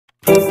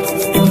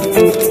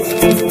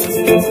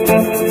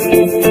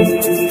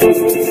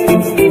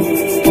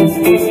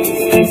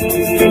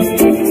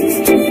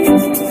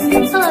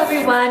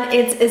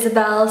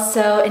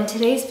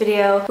today's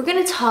video, we're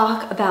gonna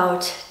talk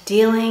about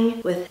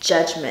dealing with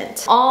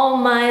judgment. All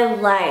my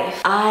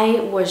life, I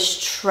was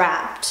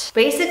trapped,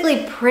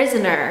 basically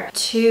prisoner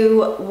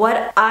to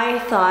what I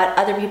thought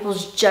other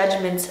people's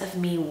judgments of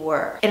me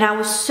were. And I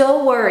was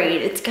so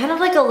worried, it's kind of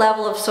like a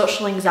level of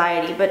social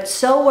anxiety, but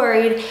so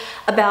worried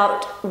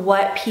about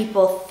what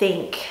people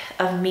think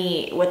of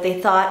me, what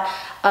they thought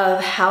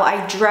of how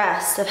I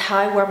dressed, of how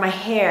I wore my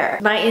hair,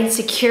 my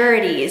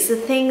insecurities, the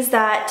things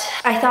that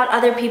I thought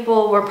other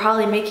people were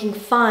probably making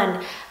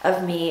fun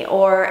of me,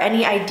 or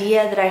any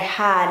idea that I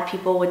had,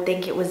 people would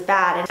think it was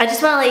bad. And I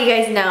just want to let you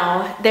guys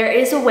know, there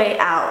is a way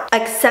out.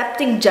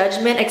 Accepting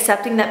judgment,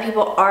 accepting that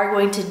people are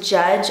going to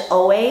judge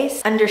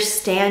always,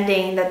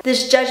 understanding that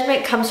this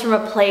judgment comes from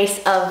a place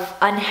of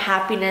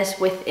unhappiness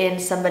within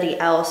somebody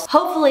else.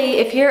 Hopefully,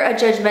 if you're a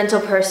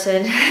judgmental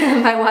person,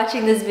 by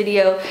watching this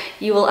video,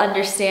 you will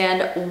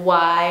understand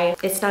why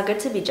it's not good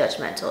to be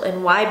judgmental,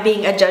 and why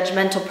being a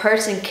judgmental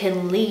person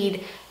can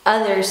lead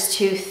others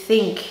to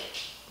think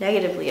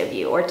negatively of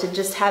you, or to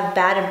just have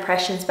bad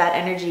impressions, bad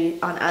energy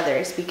on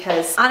others.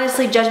 Because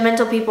honestly,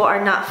 judgmental people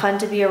are not fun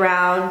to be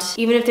around.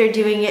 Even if they're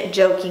doing it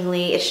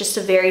jokingly, it's just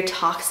a very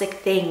toxic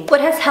thing.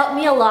 What has helped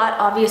me a lot,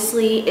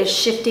 obviously, is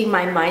shifting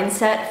my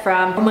mindset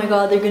from, oh my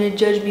god, they're gonna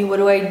judge me, what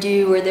do I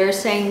do? Or they're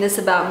saying this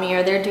about me,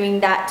 or they're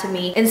doing that to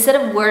me. Instead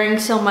of worrying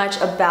so much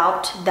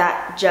about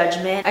that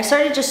judgment, I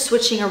started just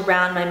switching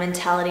around my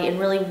mentality and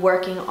really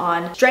working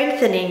on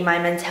strengthening my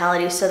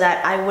mentality so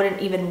that I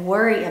wouldn't even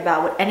worry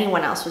about what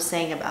anyone else was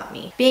saying about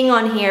me. Being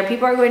on here,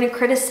 people are going to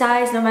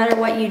criticize no matter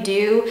what you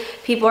do.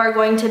 People are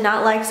going to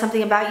not like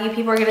something about you.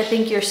 People are going to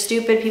think you're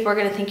stupid. People are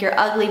going to think you're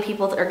ugly.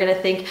 People are going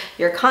to think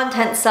your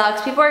content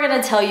sucks. People are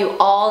going to tell you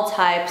all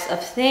types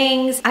of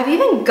things. I've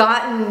even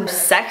gotten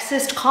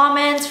sexist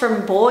comments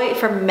from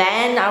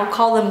men. I would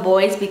call them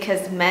boys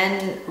because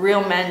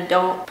real men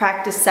don't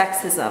practice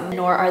sexism,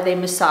 nor are they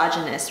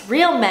misogynist.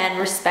 Real men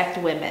respect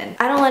women.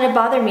 I don't let it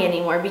bother me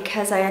anymore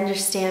because I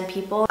understand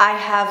people. I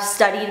have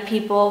studied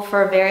people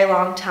for a very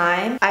long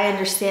time. I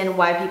understand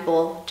why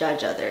people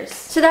judge others.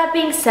 So that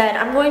being said,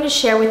 I'm going to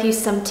share with you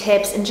some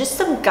tips and just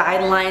some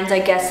guidelines, I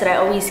guess, that I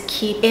always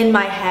keep in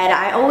my head.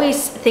 I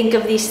always think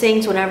of these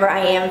things whenever I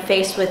am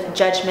faced with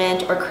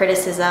judgment or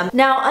criticism.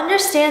 Now,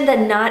 understand that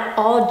not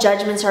all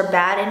judgments are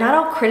bad and not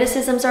all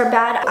criticisms are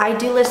bad. I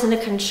do listen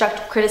to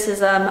constructive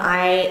criticism.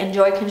 I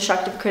enjoy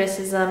constructive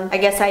criticism. I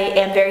guess I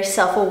am very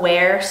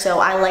self-aware, so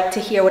I like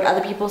to hear what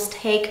other people's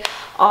take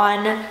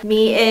on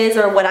me is,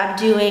 or what I'm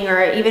doing,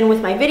 or even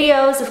with my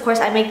videos. Of course,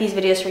 I make these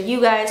videos for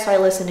you guys, so I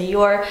listen to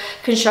your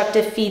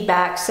constructive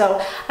feedback. So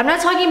I'm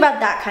not talking about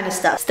that kind of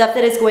stuff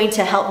that is going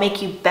to help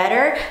make you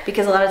better,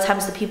 because a lot of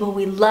times the people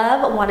we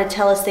love want to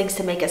tell us things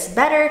to make us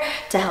better,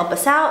 to help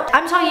us out.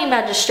 I'm talking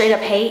about just straight up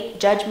hate,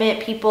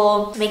 judgment,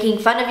 people making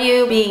fun of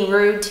you, being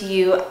rude to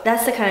you.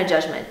 That's the kind of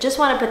judgment. Just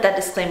want to put that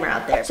disclaimer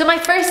out there. So my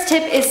first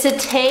tip is to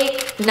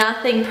take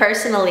nothing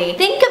personally.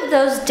 Think of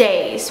those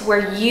days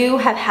where you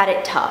have had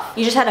it tough.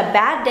 You just had a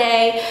bad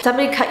day,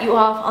 somebody cut you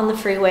off on the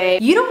freeway.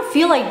 You don't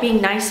feel like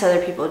being nice to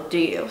other people, do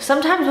you?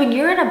 Sometimes when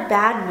you're in a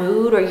bad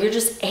mood or you're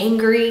just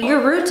angry,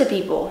 you're rude to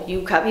people.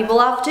 You cut people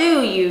off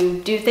too. You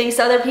do things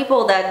to other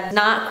people that's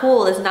not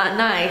cool, that's not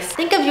nice.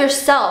 Think of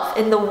yourself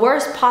in the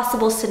worst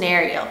possible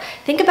scenario.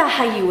 Think about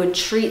how you would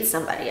treat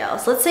somebody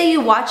else. Let's say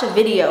you watch a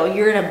video,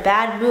 you're in a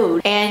bad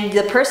mood, and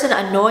the person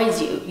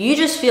annoys you. You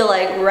just feel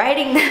like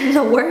writing them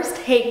the worst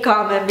hate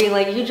comment, being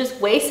like, you just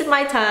wasted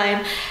my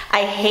time,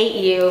 I hate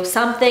you,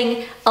 something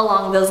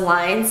along those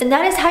lines. And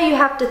that is how you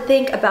have to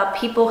think about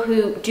people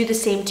who do the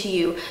same to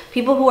you.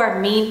 People who are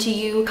mean to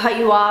you, cut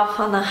you off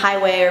on the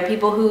highway, or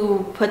people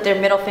who put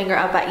their middle finger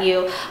up at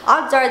you.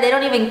 Odds are they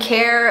don't even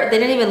care, they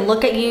didn't even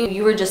look at you,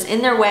 you were just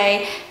in their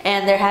way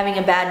and they're having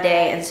a bad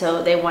day, and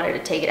so they wanted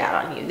to take it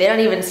out on you. They don't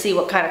even see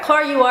what kind of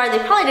car you are,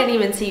 they probably didn't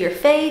even see your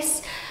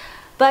face,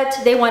 but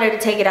they wanted to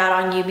take it out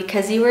on you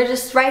because you were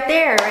just right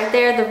there,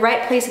 the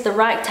right place at the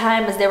right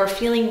time as they were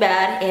feeling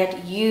bad,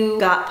 and you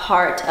got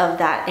part of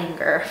that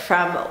anger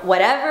from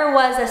whatever it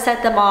was that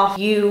set them off.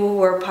 You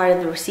were part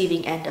of the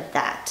receiving end of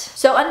that.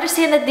 So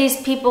understand that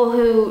these people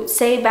who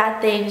say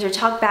bad things or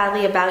talk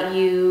badly about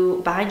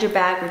you behind your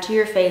back or to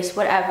your face,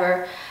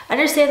 whatever,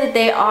 understand that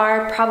they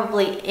are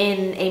probably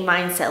in a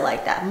mindset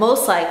like that.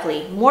 Most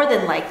likely, more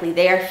than likely,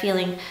 they are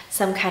feeling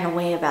some kind of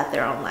way about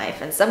their own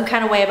life and some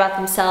kind of way about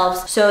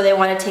themselves, so they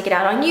want to take it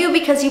out on you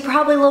because you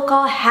probably look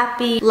all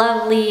happy,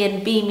 lovely,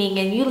 and beaming,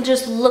 and you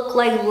just look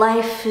like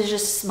life is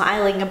just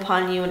smiling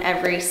upon you in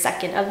every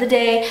second of the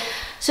day.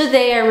 So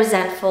they are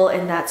resentful,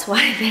 and that's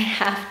why they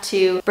have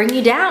to bring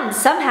you down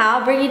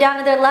somehow, bring you down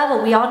to their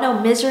level. We all know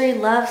misery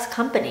loves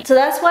company. So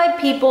that's why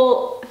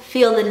people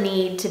feel the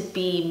need to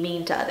be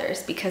mean to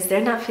others because they're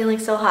not feeling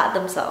so hot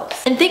themselves.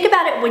 And think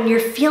about it when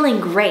you're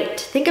feeling great.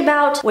 Think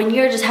about when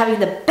you're just having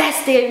the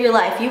best day of your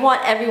life. You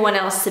want everyone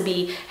else to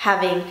be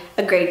having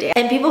a great day.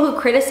 And people who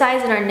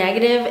criticize and are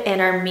negative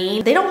and are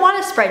mean, they don't want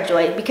to spread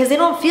joy because they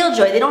don't feel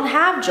joy. They don't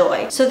have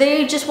joy. So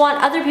they just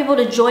want other people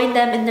to join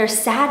them in their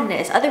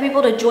sadness, other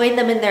people to join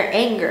them in their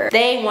anger.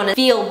 They want to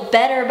feel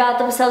better about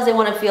themselves. They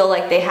want to feel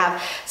like they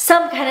have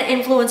some kind of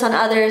influence on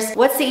others.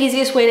 What's the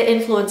easiest way to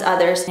influence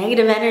others?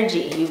 Negative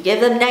energy. You give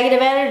them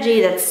negative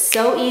energy. That's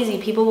so easy.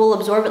 People will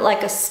absorb it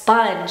like a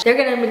sponge. They're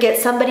gonna get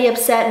somebody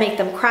upset, make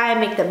them cry,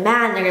 make them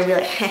mad, and they're gonna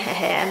be like,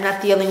 hey, I'm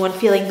not the only one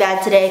feeling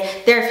bad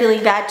today. They're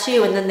feeling bad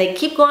too. And then they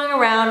keep going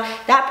around.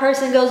 That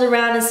person goes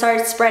around and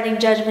starts spreading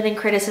judgment and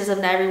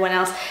criticism to everyone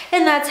else.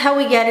 And that's how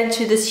we get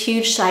into this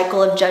huge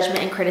cycle of judgment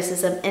and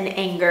criticism and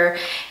anger.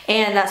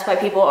 And that's why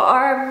people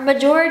are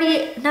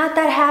majority not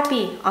that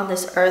happy on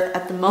this earth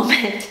at the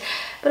moment.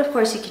 But of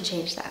course you can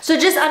change that. So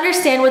just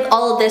understand with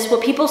all of this,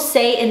 what people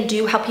say and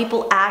do, how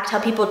people act, how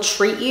people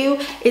treat you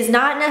is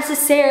not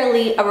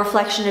necessarily a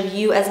reflection of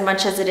you as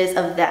much as it is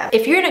of them.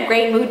 If you're in a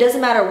great mood,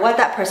 doesn't matter what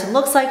that person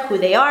looks like, who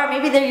they are,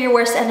 maybe they're your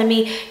worst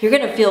enemy, you're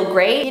gonna feel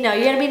great. You know,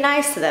 you're gonna be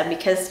nice to them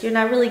because you're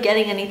not really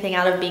getting anything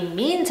out of being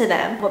mean to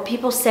them. What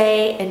people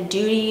say and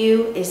do to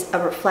you is a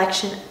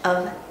reflection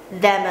of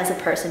them as a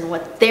person,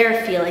 what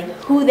they're feeling,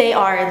 who they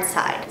are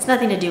inside. It's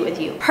nothing to do with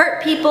you.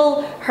 Hurt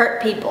people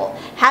hurt people.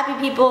 Happy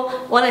people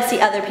want to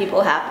see other people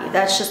happy.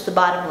 That's just the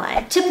bottom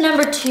line. Tip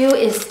number 2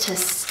 is to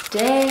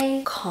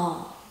stay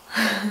calm.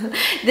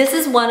 This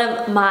is one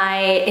of my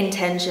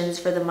intentions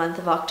for the month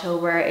of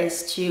October,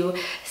 is to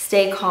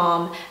stay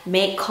calm,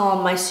 make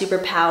calm my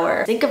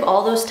superpower. Think of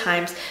all those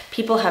times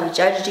people have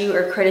judged you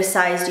or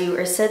criticized you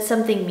or said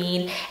something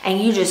mean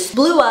and you just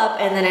blew up,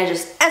 and then I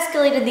just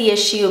escalated the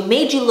issue,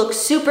 made you look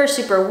super,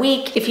 super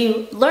weak. If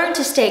you learn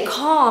to stay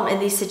calm in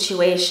these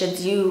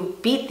situations, you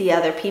beat the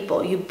other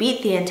people, you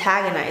beat the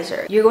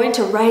antagonizer. You're going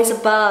to rise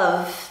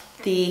above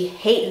the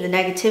hate and the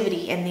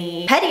negativity and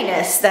the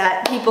pettiness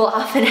that people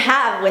often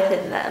have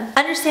within them.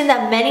 Understand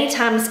that many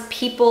times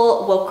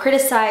people will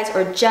criticize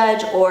or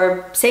judge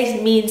or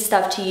say mean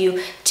stuff to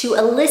you to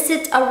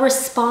elicit a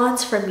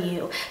response from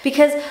you.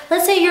 Because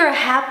let's say you're a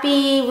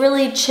happy,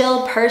 really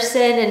chill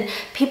person and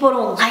people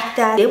don't like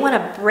that. They want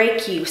to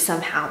break you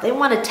somehow. They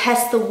want to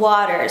test the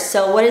waters.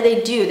 So what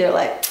do? They're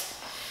like,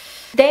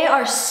 they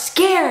are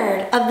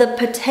scared of the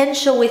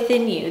potential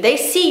within you. They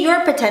see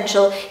your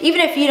potential even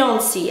if you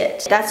don't see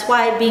it. That's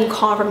why being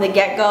calm from the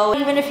get-go,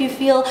 even if you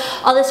feel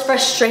all this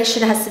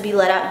frustration has to be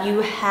let out, you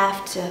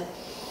have to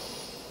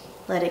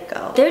let it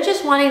go. They're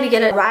just wanting to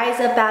get a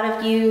rise up out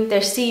of you. They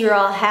see you're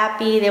all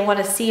happy. They want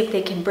to see if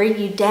they can bring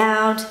you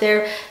down to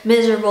their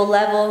miserable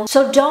level.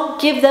 So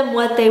don't give them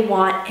what they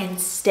want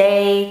and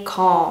stay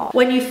calm.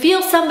 When you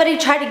feel somebody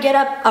try to get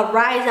up a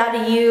rise out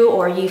of you,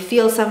 or you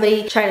feel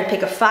somebody trying to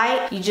pick a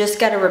fight, you just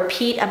got to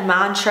repeat a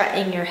mantra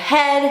in your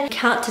head.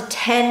 Count to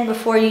 10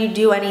 before you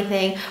do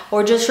anything,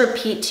 or just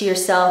repeat to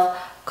yourself,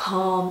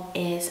 calm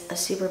is a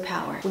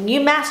superpower. When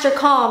you master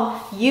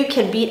calm, you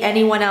can beat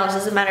anyone else.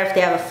 Doesn't matter if they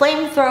have a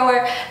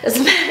flamethrower,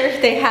 doesn't matter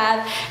if they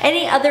have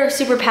any other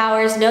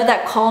superpowers. Know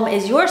that calm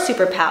is your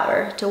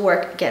superpower to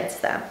work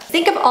against them.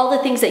 Think of all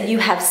the things that you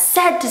have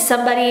said to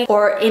somebody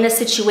or in a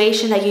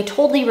situation that you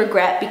totally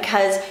regret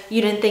because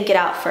you didn't think it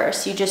out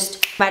first. You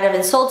just might have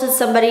insulted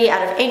somebody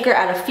out of anger,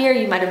 out of fear.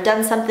 You might have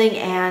done something,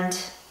 and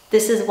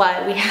this is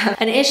why we have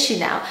an issue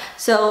now.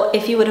 So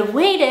if you would have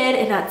waited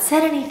and not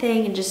said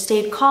anything and just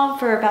stayed calm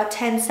for about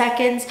 10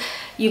 seconds,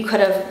 you could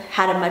have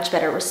had a much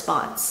better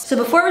response. So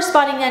before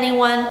responding to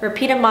anyone,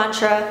 repeat a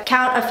mantra,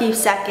 count a few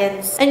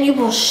seconds, and you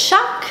will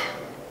shock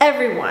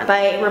everyone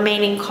by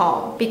remaining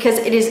calm, because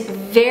it is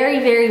very,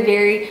 very,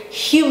 very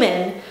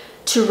human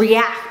to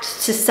react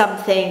to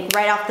something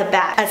right off the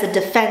bat as a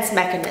defense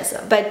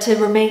mechanism. But to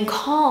remain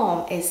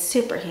calm is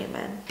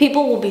superhuman.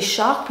 People will be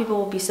shocked, people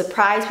will be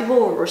surprised, people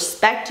will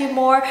respect you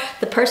more.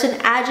 The person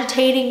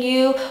agitating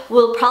you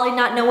will probably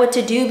not know what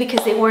to do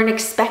because they weren't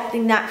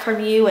expecting that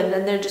from you, and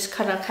then they're just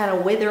kind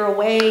of wither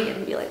away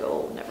and be like,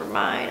 oh, never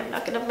mind, I'm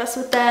not gonna mess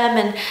with them,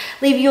 and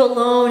leave you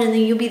alone, and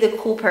then you'll be the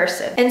cool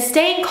person. And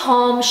staying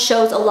calm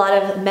shows a lot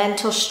of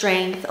mental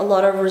strength, a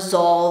lot of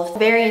resolve.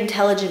 Very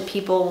intelligent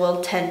people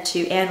will tend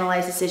to analyze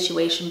the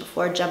situation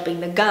before jumping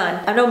the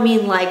gun. I don't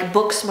mean like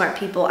book smart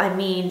people, I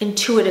mean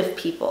intuitive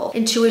people.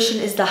 Intuition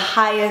is the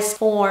highest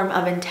form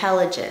of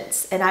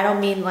intelligence, and I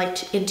don't mean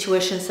like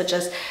intuition such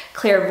as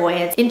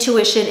clairvoyance.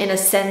 Intuition in a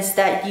sense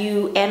that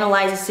you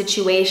analyze a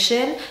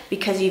situation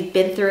because you've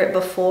been through it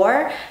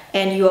before,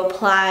 and you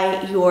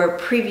apply your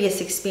previous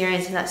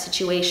experience in that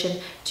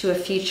situation to a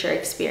future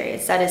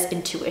experience. That is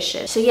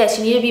intuition. So yes,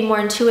 you need to be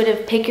more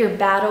intuitive. Pick your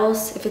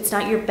battles. If it's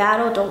not your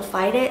battle, don't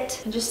fight it,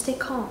 and just stay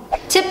calm.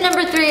 Tip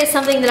number 3 is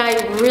something that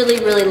I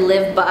really, really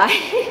live by.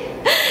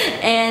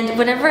 And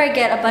whenever I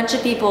get a bunch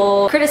of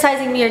people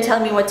criticizing me or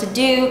telling me what to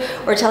do,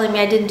 or telling me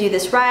I didn't do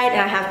this right,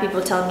 and I have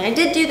people telling me I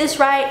did do this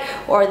right,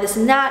 or this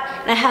and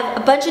that, and I have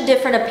a bunch of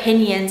different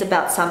opinions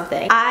about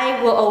something,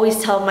 I will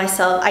always tell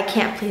myself I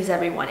can't please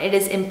everyone. It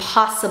is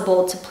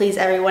impossible to please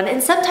everyone.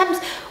 And sometimes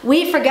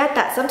we forget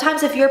that.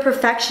 Sometimes if you're a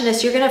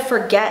perfectionist, you're gonna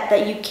forget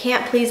that you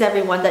can't please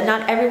everyone, that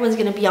not everyone's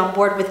gonna be on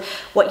board with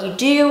what you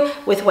do,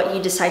 with what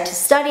you decide to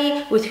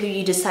study, with who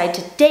you decide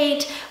to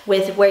date,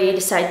 with where you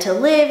decide to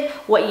live,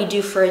 what you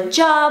do for a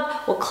job,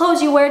 what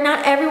clothes you wear.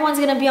 Not everyone's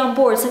gonna be on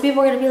board. Some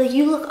people are gonna be like,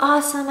 you look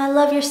awesome, I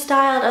love your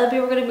style, and other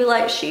people are gonna be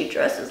like, she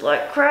dresses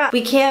like crap.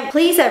 We can't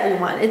please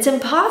everyone. It's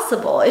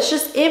impossible. It's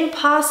just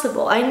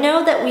impossible. I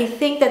know that we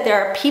think that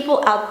there are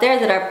people out there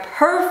that are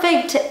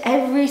perfect to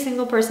every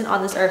single person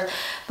on this earth,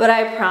 but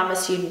I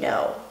promise you,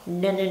 no.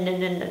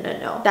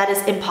 No. That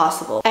is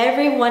impossible.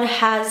 Everyone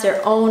has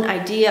their own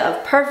idea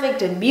of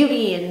perfect and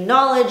beauty and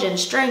knowledge and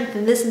strength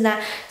and this and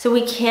that, so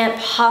we can't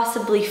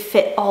possibly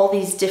fit all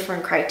these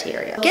different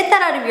criteria. Get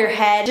that out of your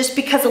head. Just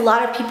because a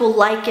lot of people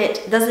like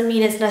it doesn't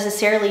mean it's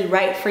necessarily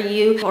right for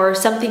you, or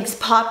something's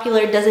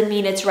popular doesn't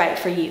mean it's right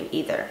for you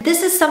either.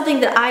 This is something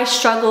that I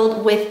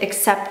struggled with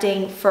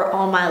accepting for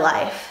all my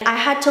life. I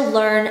had to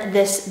learn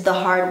this the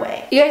hard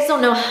way. You guys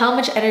don't know how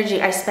much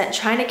energy I spent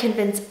trying to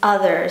convince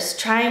others,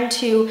 trying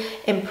to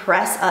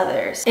impress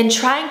others, and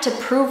trying to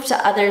prove to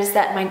others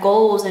that my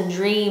goals and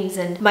dreams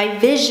and my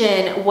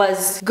vision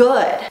was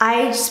good.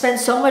 I spent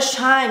so much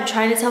time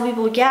trying to tell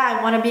people, yeah,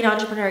 I want to be an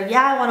entrepreneur.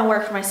 Yeah, I want to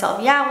work for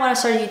myself. Yeah, I want to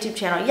start a YouTube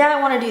channel. Yeah,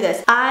 I want to do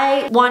this.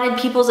 I wanted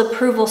people's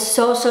approval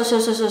so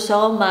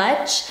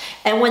much.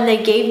 And when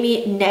they gave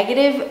me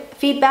negative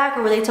feedback,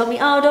 or where they told me,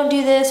 oh, don't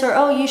do this, or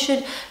oh, you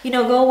should,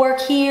 go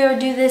work here, or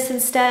do this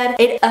instead,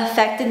 it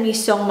affected me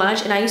so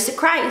much. And I used to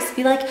cry. I used to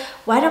be like,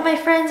 why don't my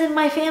friends and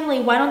my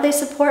family, why don't they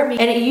support me?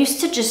 And it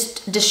used to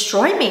just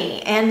destroy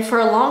me. And for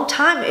a long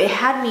time,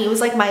 it was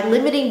like my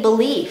limiting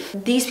belief.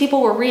 These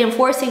people were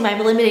reinforcing my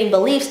limiting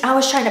beliefs. I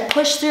was trying to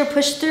push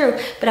through,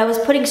 but I was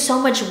putting so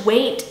much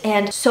weight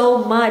and so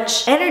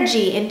much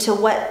energy into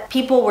what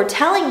people were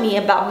telling me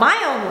about my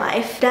own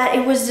life that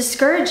it was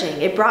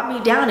discouraging. It brought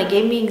me down. It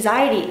gave me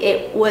anxiety.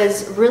 It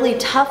was really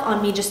tough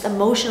on me, just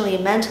emotionally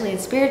and mentally and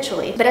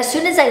spiritually. But as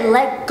soon as I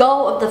let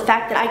go of the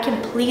fact that I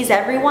can please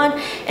everyone,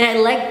 and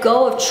I let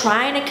go of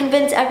trying to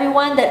convince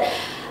everyone that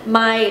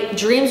my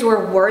dreams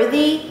were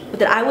worthy,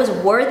 that I was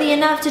worthy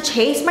enough to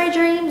chase my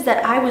dreams,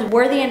 that I was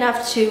worthy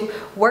enough to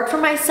work for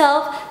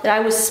myself, that I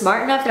was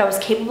smart enough, that I was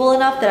capable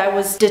enough, that I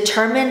was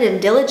determined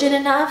and diligent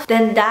enough,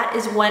 then that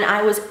is when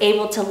I was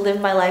able to live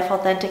my life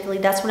authentically.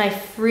 That's when I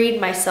freed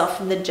myself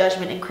from the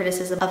judgment and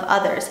criticism of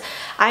others.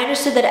 I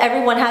understood that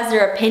everyone has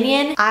their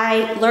opinion.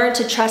 I learned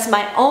to trust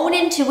my own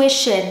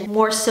intuition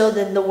more so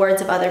than the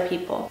words of other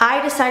people.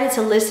 I decided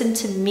to listen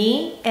to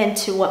me and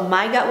to what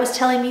my gut was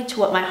telling me, to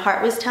what my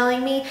heart was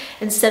telling me,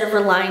 instead of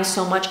relying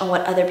so much on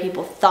what other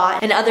people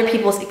thought and other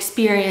people's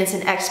experience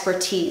and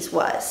expertise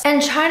was. And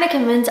trying to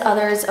convince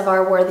others of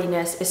our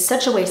worthiness is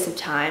such a waste of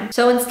time.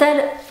 So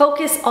instead,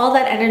 focus all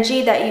that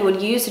energy that you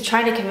would use to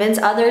try to convince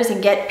others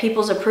and get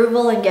people's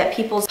approval and get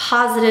people's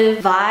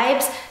positive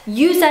vibes.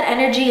 Use that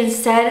energy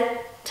instead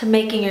to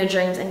making your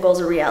dreams and goals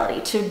a reality,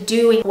 to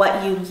doing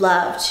what you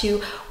love, to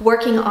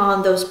working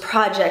on those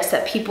projects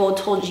that people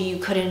told you you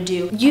couldn't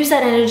do. Use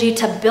that energy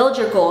to build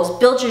your goals,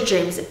 build your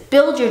dreams,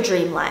 build your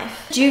dream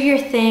life. Do your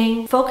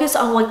thing, focus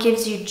on what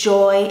gives you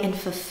joy and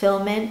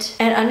fulfillment,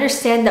 and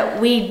understand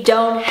that we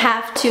don't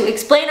have to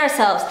explain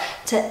ourselves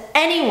to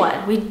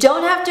anyone. We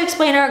don't have to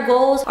explain our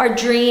goals, our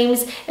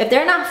dreams. If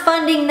they're not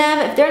funding them,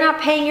 if they're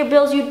not paying your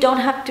bills, you don't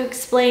have to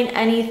explain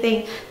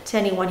anything to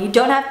anyone. You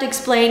don't have to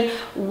explain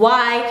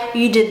why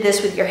you did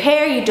this with your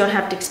hair. You don't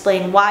have to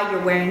explain why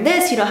you're wearing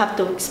this. You don't have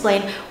to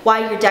explain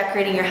why you're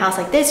decorating your house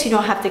like this. You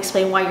don't have to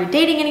explain why you're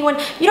dating anyone.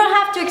 You don't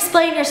have to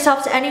explain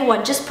yourself to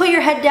anyone. Just put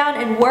your head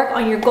down and work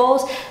on your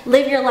goals,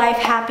 live your life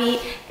happy,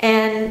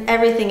 and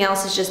everything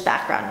else is just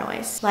background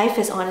noise. Life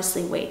is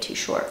honestly way too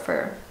short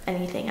for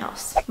anything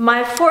else.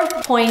 My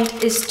fourth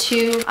point is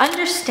to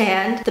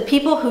understand the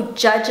people who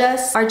judge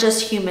us are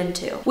just human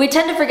too. We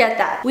tend to forget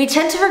that. We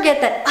tend to forget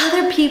that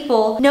other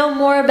people know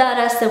more about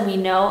us than we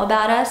know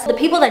about us. The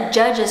people that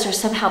judge us are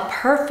somehow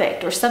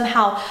perfect or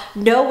somehow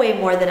know way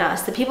more than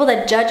us. The people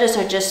that judge us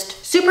are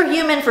just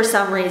superhuman for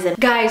some reason.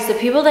 Guys, the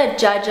people that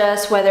judge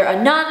us, whether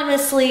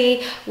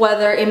anonymously,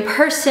 whether in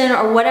person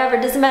or whatever,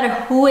 it doesn't matter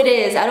who it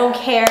is. I don't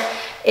care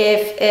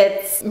if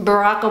it's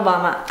Barack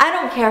Obama. I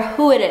don't care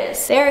who it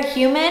is. They're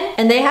human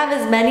and they have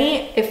as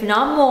many, if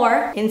not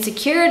more,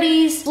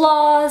 insecurities,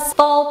 flaws,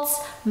 faults,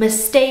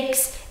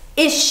 mistakes,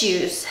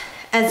 issues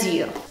as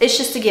you. It's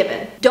just a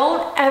given.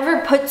 Don't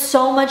ever put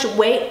so much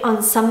weight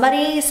on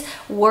somebody's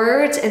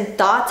words and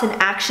thoughts and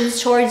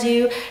actions towards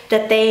you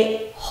that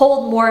they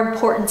hold more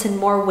importance and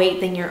more weight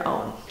than your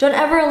own. Don't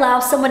ever allow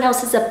someone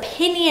else's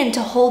opinion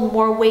to hold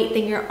more weight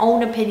than your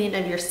own opinion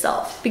of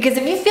yourself. Because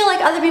if you feel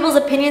like other people's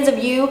opinions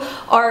of you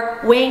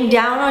are weighing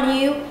down on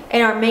you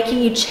and are making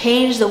you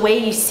change the way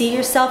you see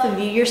yourself and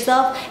view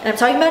yourself, and I'm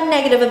talking about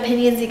negative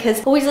opinions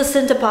because always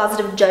listen to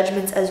positive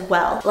judgments as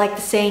well. Like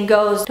the saying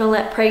goes, don't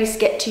let praise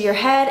get to your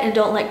head and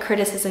don't let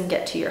criticism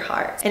get to your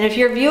heart. And if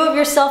your view of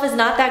yourself is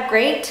not that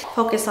great,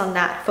 focus on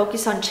that.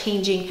 Focus on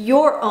changing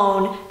your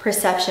own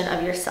perception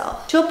of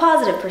yourself to a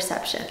positive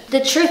perception.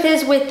 The truth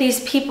is, with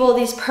these people,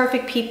 these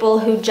perfect people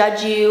who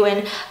judge you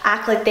and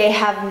act like they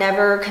have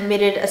never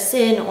committed a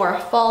sin or a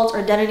fault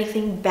or done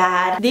anything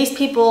bad, these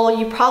people,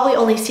 you probably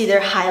only see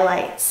their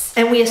highlights.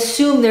 And we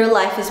assume their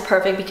life is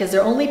perfect because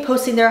they're only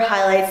posting their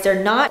highlights.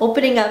 They're not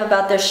opening up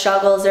about their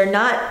struggles. They're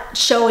not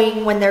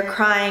showing when they're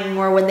crying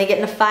or when they get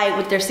in a fight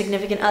with their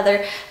significant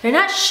other. They're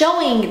not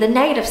showing the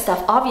negative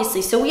stuff,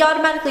 obviously. So we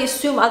automatically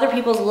assume other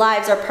people's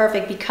lives are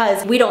perfect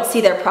because we don't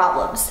see their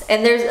problems.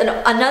 And there's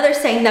another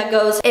saying that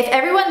goes, if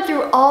everyone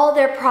threw all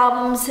their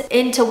problems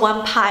into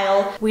one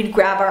pile, we'd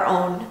grab our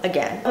own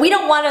again. We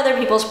don't want other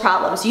people's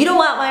problems. You don't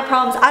want my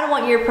problems. I don't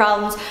want your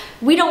problems.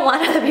 We don't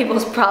want other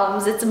people's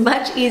problems. It's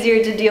much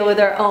easier to deal with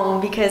our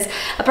own, because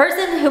a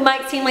person who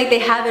might seem like they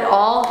have it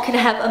all can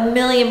have a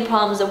million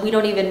problems that we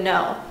don't even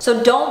know.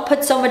 So don't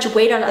put so much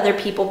weight on other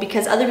people,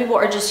 because other people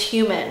are just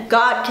human.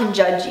 God can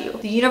judge you.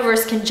 The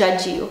universe can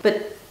judge you,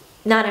 but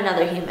not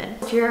another human.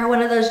 If you're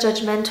one of those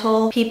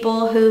judgmental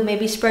people who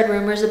maybe spread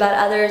rumors about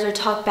others or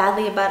talk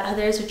badly about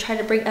others or try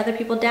to bring other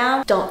people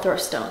down, don't throw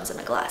stones in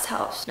a glass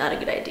house. Not a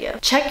good idea.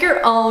 Check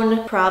your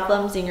own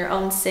problems and your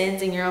own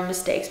sins and your own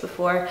mistakes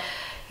before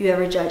you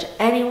ever judge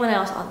anyone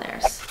else on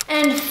theirs.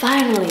 And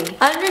finally,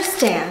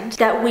 understand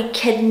that we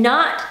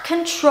cannot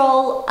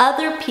control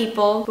other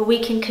people, but we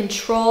can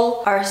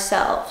control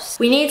ourselves.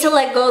 We need to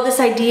let go of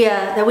this idea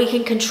that we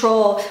can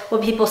control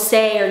what people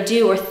say or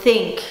do or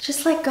think.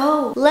 Just let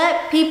go.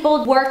 Let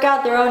people work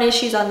out their own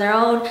issues on their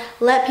own.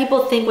 Let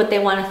people think what they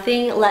want to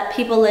think. Let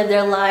people live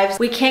their lives.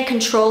 We can't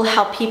control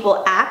how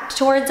people act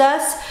towards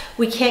us.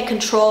 We can't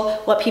control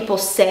what people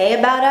say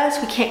about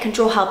us. We can't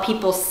control how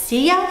people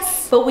see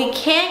us, but we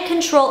can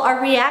control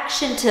our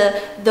reaction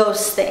to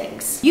those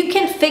things. You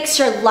can fix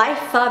your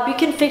life up, you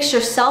can fix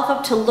yourself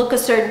up to look a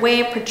certain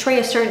way and portray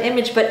a certain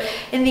image, but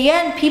in the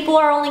end, people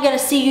are only going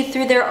to see you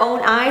through their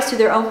own eyes, through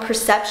their own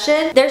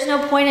perception. There's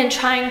no point in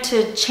trying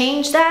to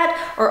change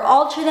that or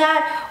alter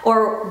that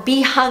or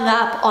be hung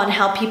up on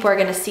how people are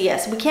going to see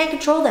us. We can't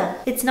control them.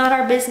 It's not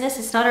our business,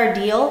 it's not our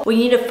deal. What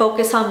you need to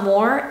focus on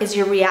more is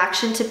your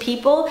reaction to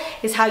people,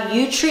 is how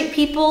you treat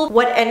people,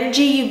 what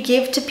energy you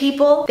give to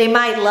people. They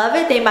might love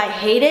it, they might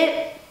hate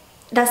it.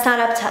 That's not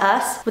up to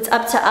us. What's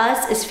up to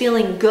us is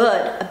feeling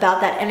good about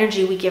that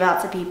energy we give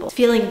out to people. It's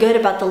feeling good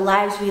about the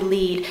lives we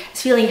lead.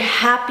 It's feeling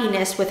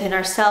happiness within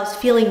ourselves,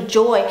 feeling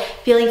joy,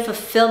 feeling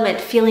fulfillment,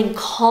 feeling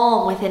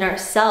calm within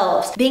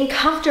ourselves, being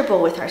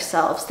comfortable with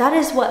ourselves. That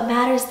is what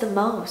matters the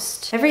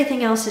most.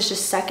 Everything else is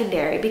just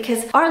secondary,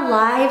 because our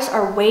lives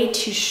are way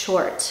too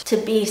short to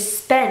be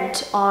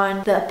spent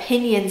on the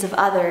opinions of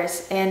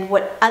others and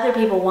what other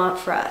people want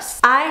for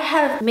us. I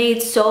have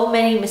made so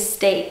many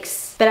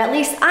mistakes, but at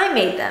least I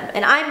made them,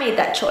 and I made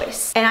that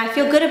choice. And I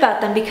feel good about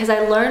them because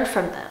I learned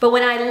from them. But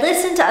when I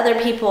listened to other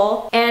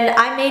people and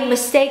I made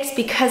mistakes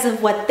because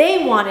of what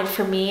they wanted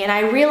from me, and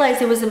I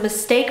realized it was a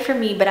mistake for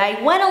me, but I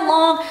went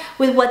along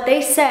with what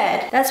they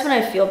said, that's when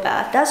I feel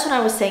bad. That's when I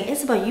was saying,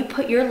 Isabel, you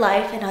put your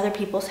life in other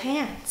people's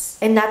hands.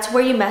 And that's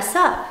where you mess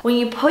up. When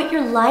you put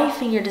your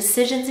life and your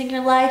decisions in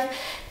your life,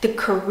 the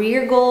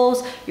career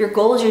goals, your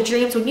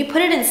dreams, when you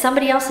put it in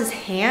somebody else's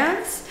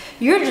hands,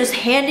 you're just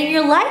handing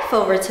your life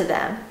over to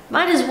them.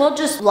 Might as well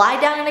just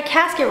lie down in a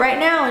casket right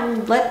now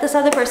and let this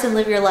other person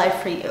live your life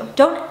for you.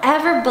 Don't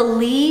ever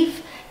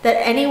believe that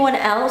anyone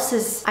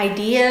else's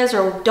ideas,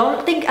 or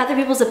don't think other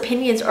people's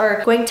opinions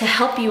are going to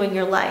help you in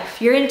your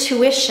life. Your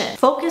intuition.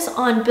 Focus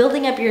on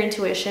building up your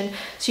intuition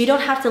so you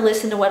don't have to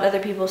listen to what other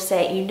people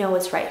say. You know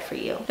what's right for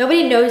you.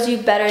 Nobody knows you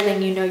better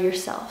than you know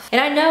yourself. And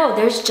I know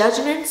there's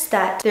judgments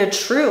that they're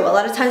true. A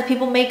lot of times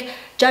people make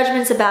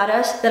judgments about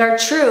us that are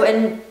true,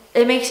 and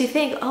it makes you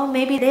think, oh,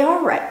 maybe they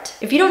are right.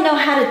 If you don't know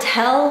how to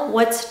tell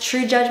what's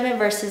true judgment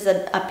versus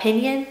an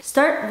opinion,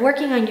 start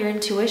working on your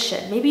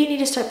intuition. Maybe you need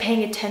to start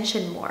paying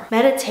attention more,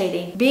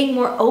 meditating, being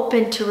more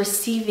open to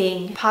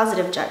receiving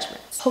positive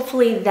judgments.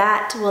 Hopefully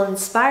that will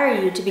inspire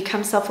you to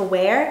become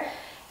self-aware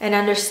and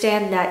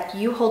understand that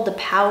you hold the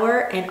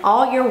power, and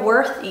all your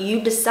worth, you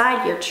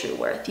decide your true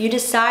worth. You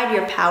decide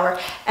your power.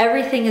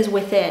 Everything is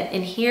within,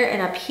 in here and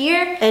up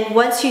here. And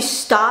once you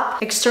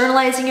stop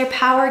externalizing your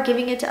power,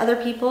 giving it to other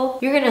people,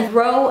 you're gonna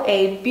grow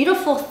a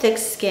beautiful thick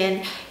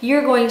skin.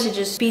 You're going to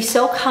just be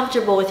so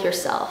comfortable with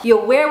yourself.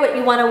 You'll wear what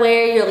you wanna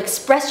wear, you'll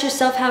express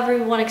yourself however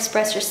you wanna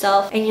express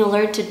yourself, and you'll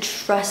learn to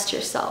trust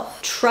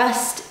yourself.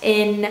 Trust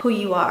in who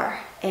you are.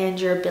 and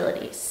your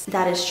abilities.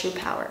 That is true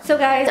power. So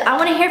guys, I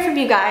want to hear from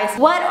you guys.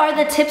 What are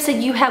the tips that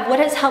you have? What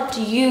has helped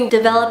you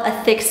develop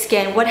a thick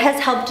skin? What has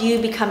helped you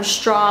become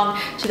strong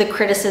to the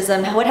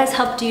criticism? What has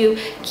helped you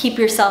keep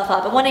yourself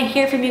up? I want to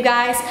hear from you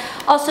guys.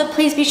 Also,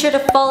 please be sure to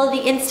follow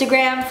the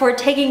Instagram for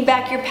Taking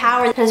Back Your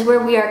Power. That is where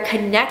we are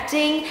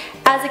connecting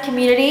as a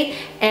community,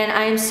 and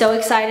I am so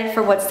excited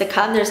for what's to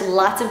come. There's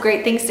lots of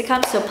great things to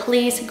come, so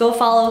please go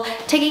follow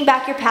Taking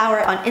Back Your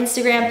Power on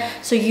Instagram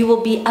so you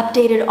will be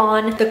updated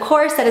on the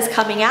course that is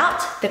coming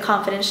out, the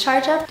Confidence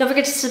Charge Up. Don't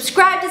forget to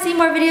subscribe to see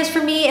more videos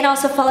from me, and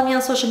also follow me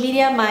on social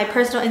media. My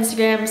personal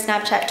Instagram,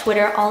 Snapchat,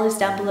 Twitter, all is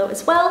down below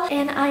as well.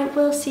 And I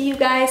will see you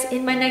guys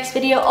in my next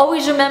video.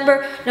 Always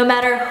remember, no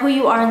matter who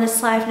you are in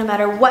this life, no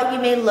matter what you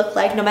may look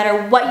like, no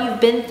matter what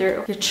you've been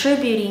through, your true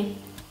beauty,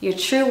 your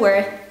true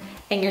worth,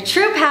 and your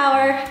true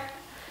power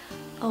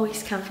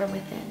always come from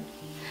within.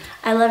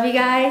 I love you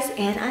guys,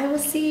 and I will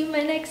see you in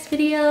my next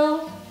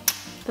video.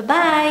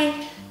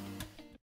 Bye-bye.